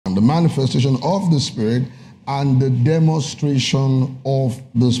and the manifestation of the Spirit and the demonstration of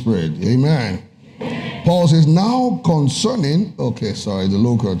the Spirit. Amen. Paul says, now concerning, the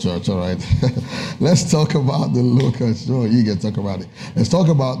local church, all right. Let's talk about the local church. Oh, you can talk about it. Let's talk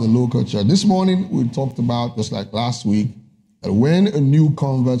about the local church. This morning, we talked about, just like last week, that when a new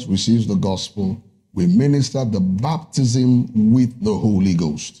convert receives the gospel, we minister the baptism with the Holy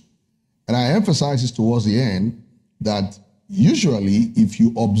Ghost. And I emphasize this towards the end, that usually if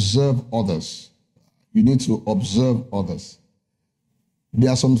you observe others, you need to observe others. There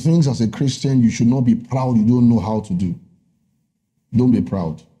are some things as a Christian you should not be proud you don't know how to do. Don't be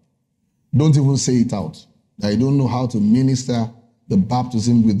proud. Don't even say it out, that you don't know how to minister the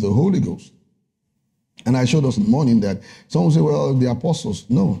baptism with the Holy Ghost. And I showed us in the morning that someone say, well, the apostles.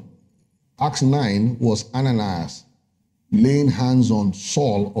 No. Acts 9 was Ananias laying hands on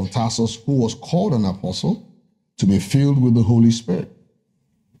Saul of Tarsus, who was called an apostle, to be filled with the Holy Spirit.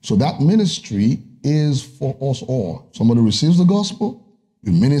 So that ministry is for us all. Somebody receives the gospel,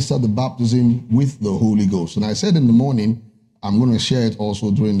 we minister the baptism with the Holy Ghost. And I said in the morning, I'm going to share it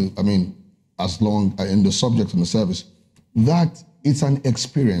also during in the subject and the service, that it's an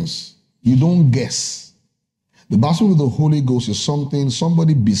experience. You don't guess. The baptism with the Holy Ghost is something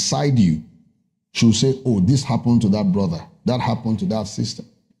somebody beside you should say, oh, this happened to that brother, that happened to that sister.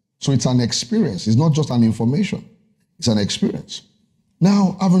 So it's an experience. It's not just an information. It's an experience.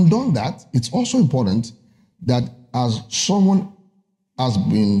 Now, having done that, it's also important that as someone has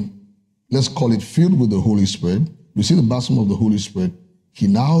been, let's call it, filled with the Holy Spirit, receive the baptism of the Holy Spirit, he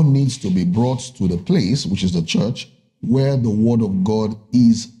now needs to be brought to the place, which is the church, where the word of God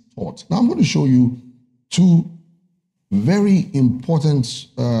is taught. Now, I'm going to show you two very important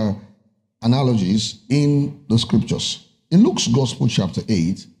analogies in the scriptures. In Luke's Gospel, chapter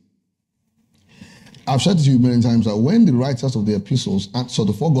 8, I've said to you many times that when the writers of the epistles, and so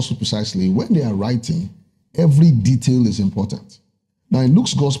the four Gospels precisely, when they are writing, every detail is important. Now, in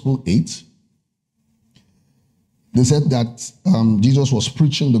Luke's Gospel 8, they said that Jesus was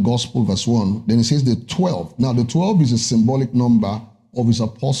preaching the gospel, verse 1. Then it says the 12. Now, the 12 is a symbolic number of his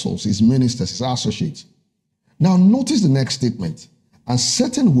apostles, his ministers, his associates. Now, notice the next statement. And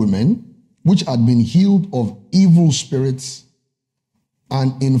certain women, which had been healed of evil spirits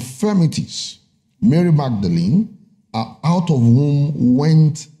and infirmities, Mary Magdalene, out of whom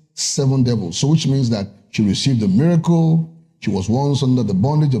went 7 devils. So which means that she received a miracle. She was once under the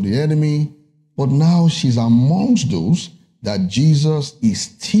bondage of the enemy, but now she's amongst those that Jesus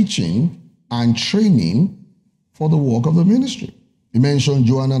is teaching and training for the work of the ministry. He mentioned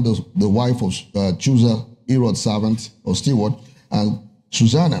Joanna, the wife of Chusa, Herod's servant or steward, and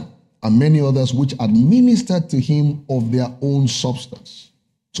Susanna, and many others which administered to him of their own substance.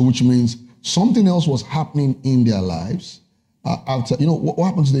 So which means something else was happening in their lives. After, what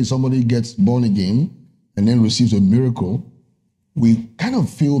happens today, somebody gets born again and then receives a miracle. We kind of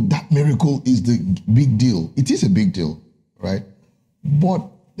feel that miracle is the big deal. It is a big deal, right? But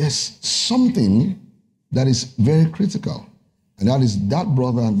there's something that is very critical. And that is that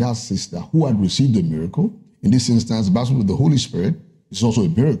brother and that sister who had received the miracle. In this instance, baptism with the Holy Spirit is also a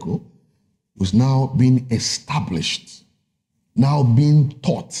miracle, was now being established, now being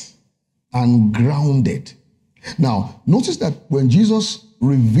taught and grounded. Now, notice that when Jesus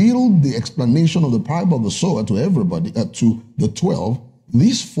revealed the explanation of the parable of the sower to everybody, to the 12,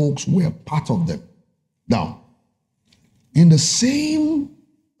 these folks were part of them. Now, in the same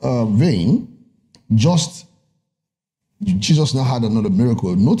vein, Jesus now had another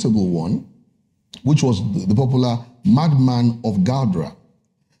miracle, a notable one, which was the popular madman of Gadara.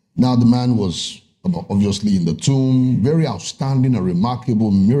 Now, the man was obviously in the tomb, very outstanding and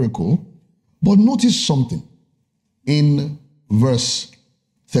remarkable miracle. But notice something in verse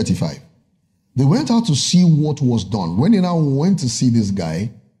 35. They went out to see what was done. When they now went to see this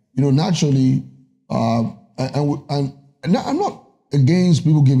guy, naturally, and I'm not against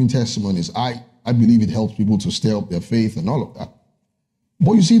people giving testimonies. I believe it helps people to stir up their faith and all of that.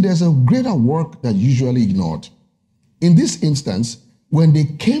 But you see, there's a greater work that's usually ignored. In this instance, when they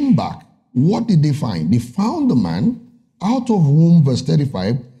came back, what did they find? They found the man out of whom, verse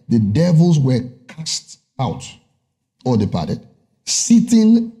 35, the devils were cast out or departed,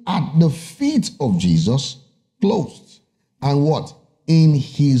 sitting at the feet of Jesus, clothed, and what? In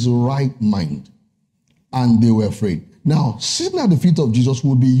his right mind. And they were afraid. Now, sitting at the feet of Jesus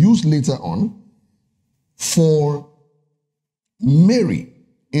will be used later on for Mary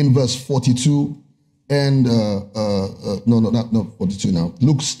in verse 42 and, not 42 now,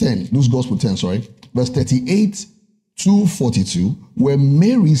 Luke's Gospel 10, verse 38 to 42, where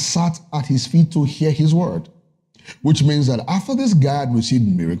Mary sat at his feet to hear his word. Which means that after this guy had received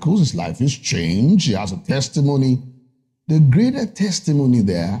miracles, his life is changed, he has a testimony. The greater testimony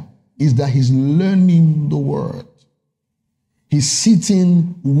there is that he's learning the word. He's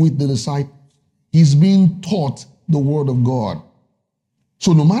sitting with the disciples. He's being taught the word of God.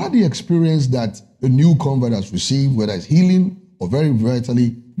 So no matter the experience that a new convert has received, whether it's healing or very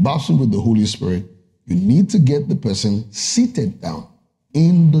vitally baptism with the Holy Spirit, you need to get the person seated down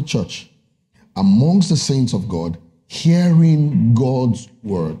in the church amongst the saints of God, hearing God's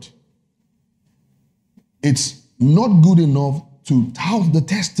word. It's not good enough to tout the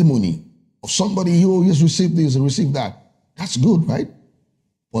testimony of somebody who has received this and received that. That's good, right?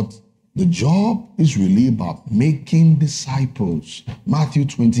 But the job is really about making disciples. Matthew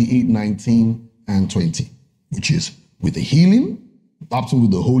 28, 19 and 20, which is with the healing, baptism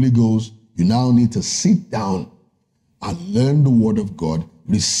with the Holy Ghost, you now need to sit down and learn the word of God,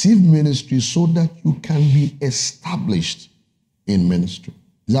 receive ministry so that you can be established in ministry.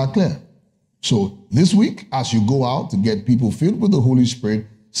 Is that clear? So this week, as you go out to get people filled with the Holy Spirit,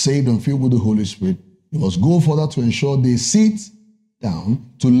 saved and filled with the Holy Spirit, you must go further to ensure they sit down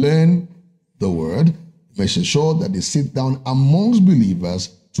to learn the word. You must ensure that they sit down amongst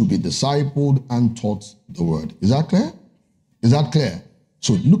believers to be discipled and taught the word. Is that clear? Is that clear?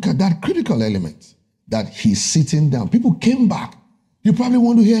 So look at that critical element, that he's sitting down. People came back. You probably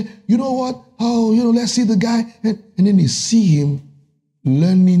want to hear, you know what? Oh, let's see the guy. And then they see him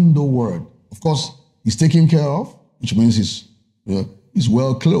learning the word. Of course, he's taken care of, which means he's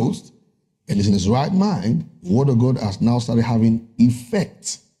well clothed and is in his right mind. The word of God has now started having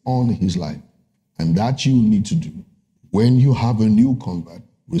effect on his life. And that you need to do when you have a new convert,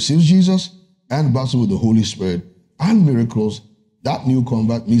 receives Jesus and baptism with the Holy Spirit and miracles. That new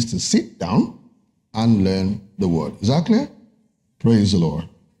convert needs to sit down and learn the word. Is that clear? Praise the Lord.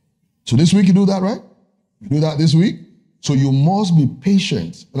 So this week you do that, right? You do that this week. So you must be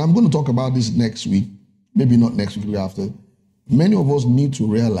patient. And I'm going to talk about this next week. Maybe not next week, the week after. Many of us need to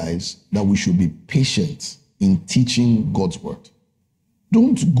realize that we should be patient in teaching God's word.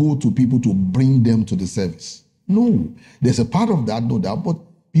 Don't go to people to bring them to the service. No. There's a part of that, no doubt, but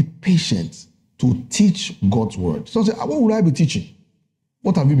be patient to teach God's word. So say, what would I be teaching?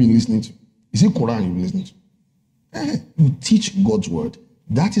 What have you been listening to? Is it Quran you've been listening to? You teach God's word.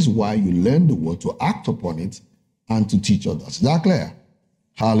 That is why you learn the word to act upon it and to teach others. Is that clear?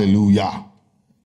 Hallelujah.